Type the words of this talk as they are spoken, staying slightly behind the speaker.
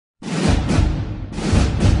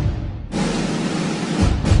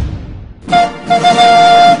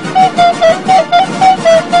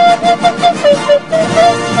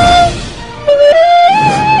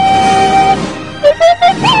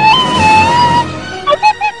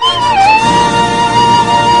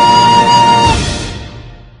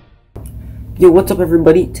Yo, what's up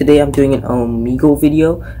everybody? Today I'm doing an Omegle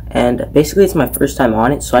video, and basically it's my first time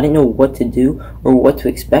on it, so I didn't know what to do or what to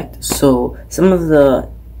expect. So some of the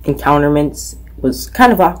encounterments was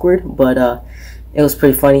kind of awkward, but it was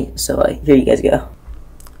pretty funny. So here you guys go.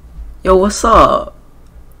 Yo, what's up?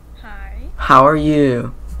 Hi. How are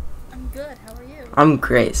you? I'm good. How are you? I'm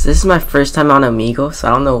great. So this is my first time on Omegle, so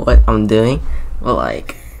I don't know what I'm doing, but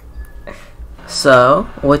like, so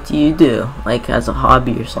what do you do, like as a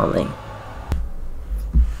hobby or something?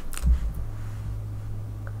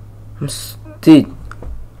 Dude,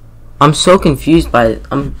 I'm so confused by it.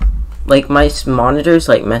 I'm like, my monitor's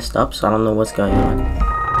like messed up, so I don't know what's going on.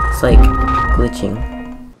 It's like glitching.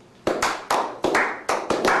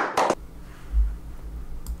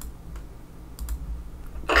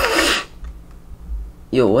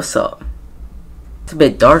 Yo, what's up? It's a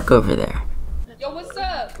bit dark over there. Yo, what's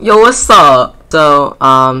up? Yo, what's up? So,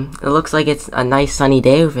 it looks like it's a nice sunny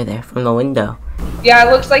day over there from the window. Yeah,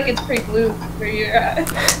 it looks like it's pretty blue where you're at.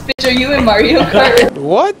 Bitch, are you in Mario Kart?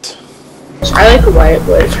 What? I like a white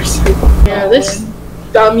boy for some. Yeah, this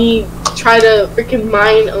dummy tried to freaking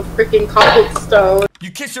mine a freaking cobblestone.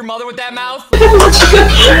 You kiss your mother with that mouth?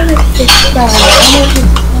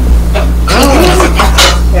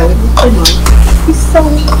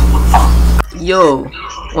 Yo,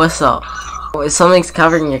 what's up? Oh, something's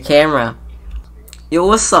covering your camera. Yo,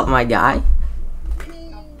 what's up, my guy?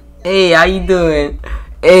 Hey, how you doing?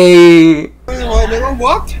 Hey.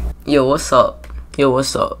 What? Yo, what's up? Yo,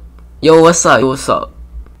 what's up? Yo, what's up? Yo, what's up?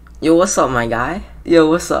 Yo, what's up, my guy? Yo,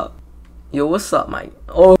 what's up? Yo, what's up, my?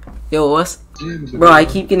 Oh, yo, what's? Bro, I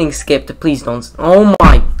keep getting skipped. Please don't. Oh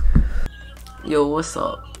my. Yo, what's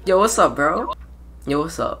up? Yo, what's up, bro? Yo,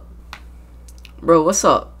 what's up? Bro, what's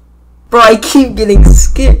up? Bro, I keep getting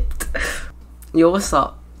skipped. Yo, what's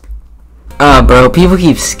up? Bro, people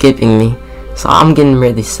keep skipping me, so I'm getting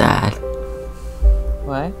really sad.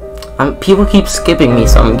 Why? People keep skipping me,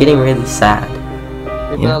 so I'm getting really sad.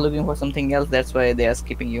 People are looking for something else, that's why they are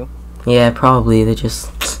skipping you. Yeah, probably.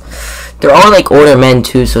 They're all like older men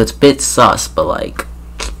too, so it's a bit sus, but like.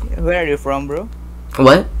 Where are you from, bro?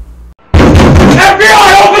 What?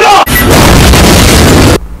 FBI, open up!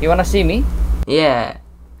 You wanna see me? Yeah.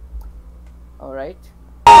 Alright.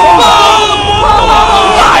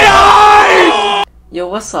 Yo,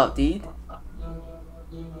 what's up, dude?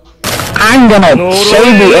 I'm gonna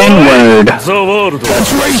say the N-word. That's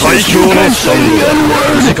racist. You can't say the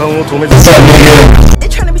N-word. They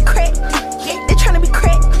tryna be crack. Yeah, they tryna be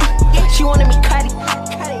crack. Yeah, she wanted me cut it.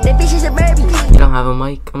 That bitch is a baby. You don't have a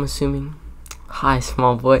mic, I'm assuming. Hi,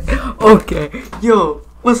 small boy. Okay. Yo,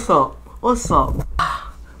 what's up? What's up?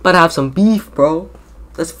 But I have some beef, bro.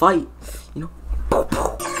 Let's fight. You know?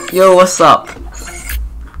 Yo, what's up?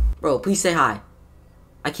 Bro, please say hi.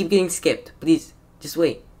 I keep getting skipped. Please, just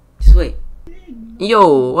wait. Just wait.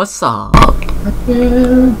 Yo, what's up? I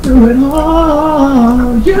can't do it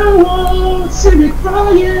all. You won't see me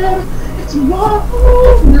crying. It's what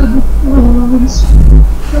never comes.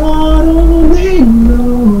 God only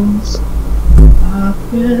knows. I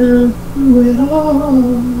can't do it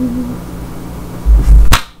all.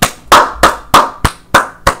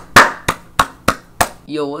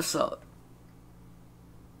 Yo, what's up?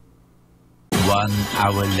 1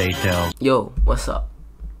 hour later. Yo, what's up?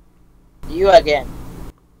 You again.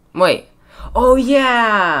 Wait. Oh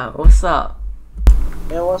yeah. What's up?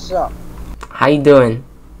 Hey, what's up? How you doing?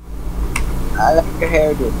 I like your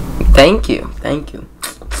hairdo. Thank you. Thank you.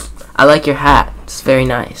 I like your hat. It's very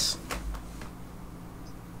nice.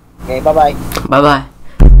 Okay, bye-bye. Bye-bye.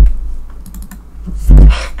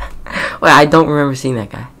 Wait, I don't remember seeing that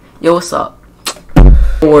guy. Yo, what's up?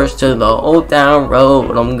 Horse to the old town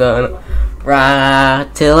road. I'm gonna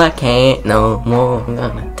ride till I can't no more. I'm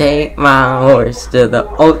gonna take my horse to the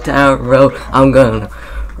old town road. I'm gonna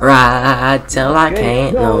ride till I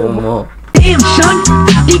can't no more. Damn, son,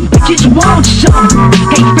 these bitches want some.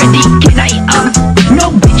 Hey, Freddy, can I, no,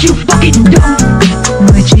 bitch, you fucking